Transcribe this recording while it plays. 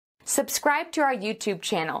Subscribe to our YouTube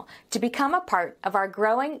channel to become a part of our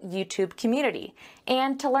growing YouTube community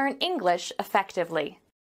and to learn English effectively.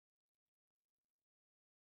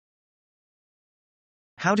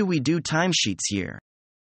 How do we do timesheets here?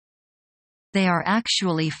 They are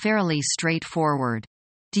actually fairly straightforward.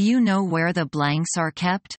 Do you know where the blanks are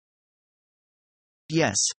kept?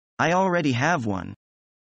 Yes, I already have one.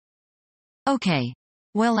 Okay.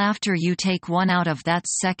 Well, after you take one out of that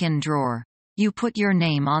second drawer, you put your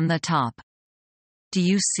name on the top. Do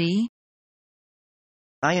you see?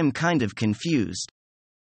 I am kind of confused.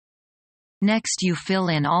 Next, you fill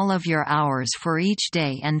in all of your hours for each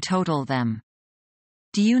day and total them.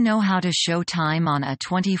 Do you know how to show time on a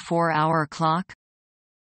 24-hour clock?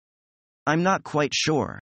 I'm not quite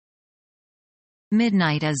sure.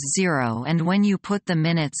 Midnight is 0, and when you put the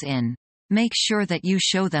minutes in, make sure that you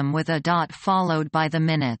show them with a dot followed by the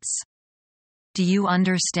minutes. Do you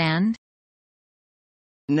understand?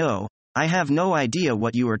 No, I have no idea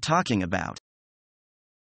what you are talking about.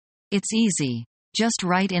 It's easy. Just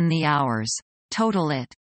write in the hours, total it,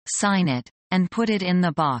 sign it, and put it in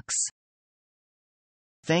the box.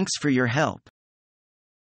 Thanks for your help.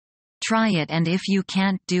 Try it, and if you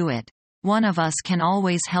can't do it, one of us can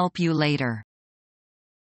always help you later.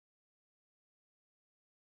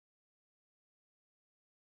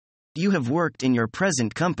 You have worked in your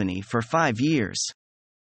present company for 5 years.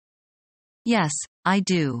 Yes, I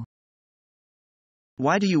do.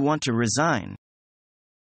 Why do you want to resign?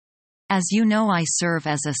 As you know, I serve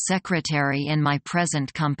as a secretary in my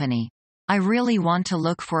present company. I really want to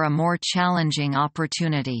look for a more challenging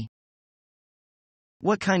opportunity.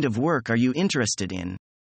 What kind of work are you interested in?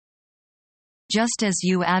 Just as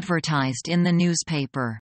you advertised in the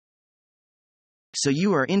newspaper. So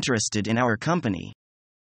you are interested in our company?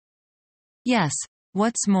 Yes,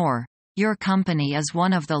 what's more, your company is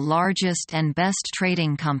one of the largest and best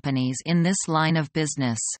trading companies in this line of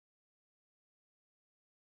business.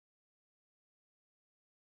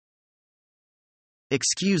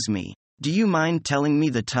 Excuse me, do you mind telling me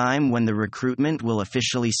the time when the recruitment will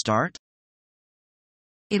officially start?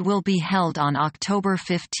 It will be held on October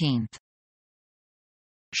 15th.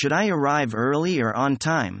 Should I arrive early or on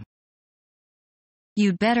time?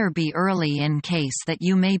 You'd better be early in case that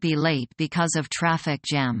you may be late because of traffic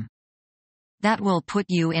jam. That will put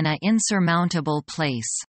you in an insurmountable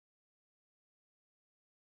place.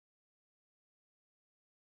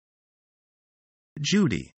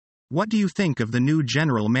 Judy, what do you think of the new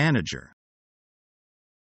general manager?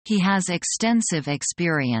 He has extensive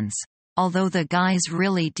experience. Although the guy's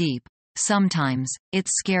really deep, sometimes it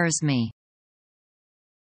scares me.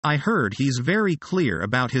 I heard he's very clear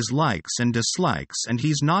about his likes and dislikes, and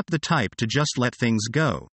he's not the type to just let things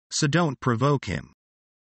go, so don't provoke him.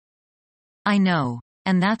 I know,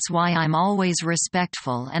 and that's why I'm always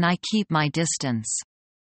respectful and I keep my distance.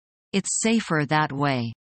 It's safer that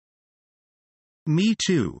way. Me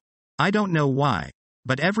too. I don't know why,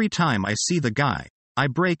 but every time I see the guy, I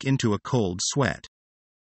break into a cold sweat.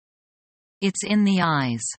 It's in the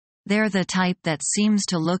eyes. They're the type that seems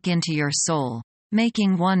to look into your soul,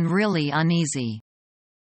 making one really uneasy.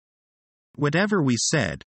 Whatever we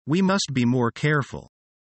said, we must be more careful.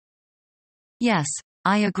 Yes,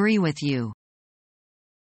 I agree with you.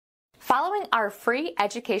 Following our free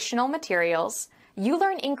educational materials, you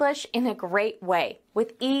learn English in a great way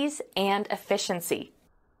with ease and efficiency.